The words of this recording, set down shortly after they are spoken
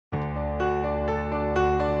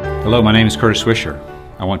Hello, my name is Curtis Swisher.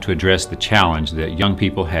 I want to address the challenge that young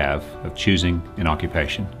people have of choosing an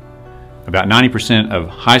occupation. About 90% of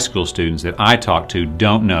high school students that I talk to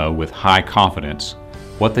don't know with high confidence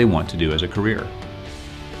what they want to do as a career.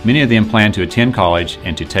 Many of them plan to attend college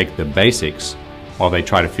and to take the basics while they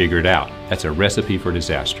try to figure it out. That's a recipe for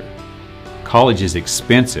disaster. College is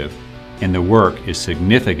expensive and the work is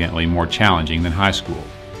significantly more challenging than high school.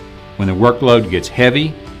 When the workload gets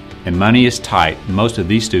heavy and money is tight, most of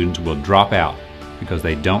these students will drop out because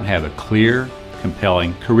they don't have a clear,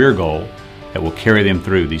 compelling career goal that will carry them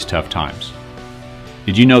through these tough times.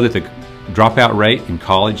 Did you know that the dropout rate in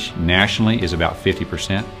college nationally is about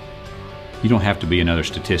 50%? You don't have to be another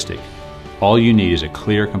statistic. All you need is a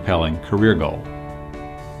clear, compelling career goal.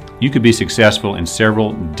 You could be successful in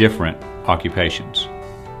several different occupations,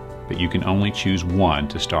 but you can only choose one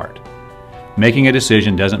to start. Making a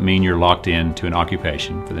decision doesn't mean you're locked in to an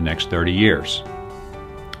occupation for the next 30 years.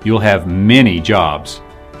 You'll have many jobs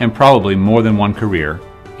and probably more than one career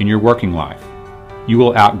in your working life. You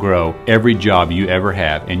will outgrow every job you ever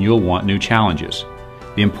have and you'll want new challenges.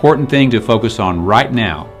 The important thing to focus on right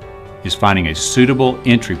now is finding a suitable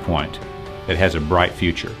entry point that has a bright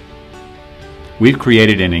future. We've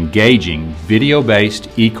created an engaging video-based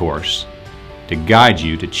e-course to guide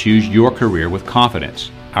you to choose your career with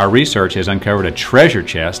confidence. Our research has uncovered a treasure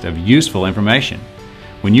chest of useful information.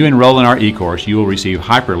 When you enroll in our e-course, you will receive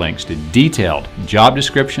hyperlinks to detailed job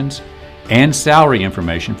descriptions and salary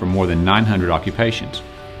information for more than 900 occupations.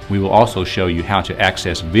 We will also show you how to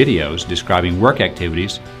access videos describing work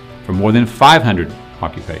activities for more than 500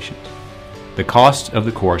 occupations. The cost of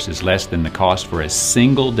the course is less than the cost for a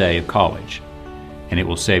single day of college, and it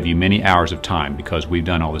will save you many hours of time because we've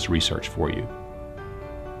done all this research for you.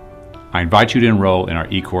 I invite you to enroll in our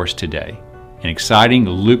e-course today. An exciting,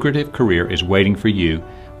 lucrative career is waiting for you,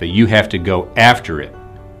 but you have to go after it.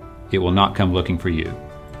 It will not come looking for you.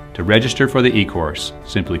 To register for the e-course,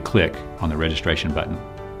 simply click on the registration button.